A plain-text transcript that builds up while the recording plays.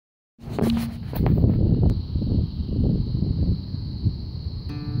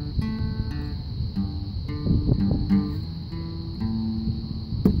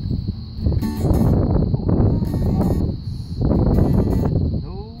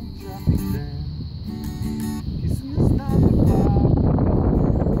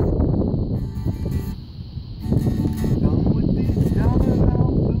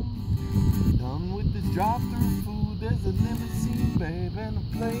Drive-through food, there's a limousine, babe, and a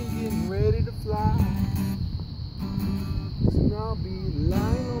plane getting ready to fly. Soon I'll be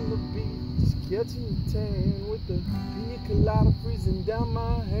lying on the beach, catching a tan with the pina colada freezing down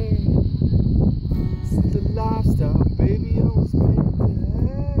my hand. This is the lifestyle, baby, I was meant to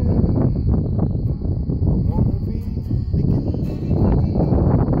have. I wanna be making a living.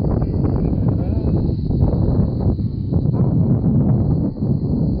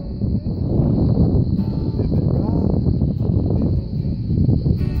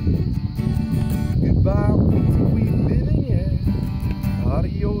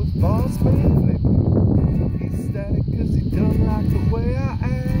 Adios, boss man, flipping. He's static cause he don't like the way I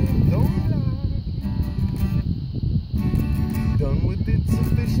act. Don't like it. Done with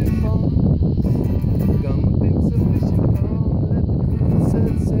insufficient funds. Done with insufficient funds. Let the crew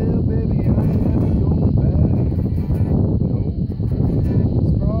set sail, baby, I ain't never going back. No.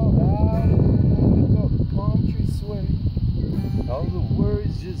 Sprawled out and got the palm tree sway. All the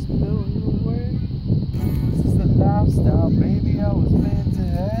worries just melting away. This is the lifestyle, baby, I was meant to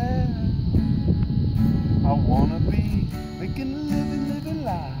have. I wanna be making a living, living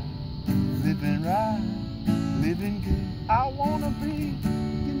life, living right, living good. I wanna be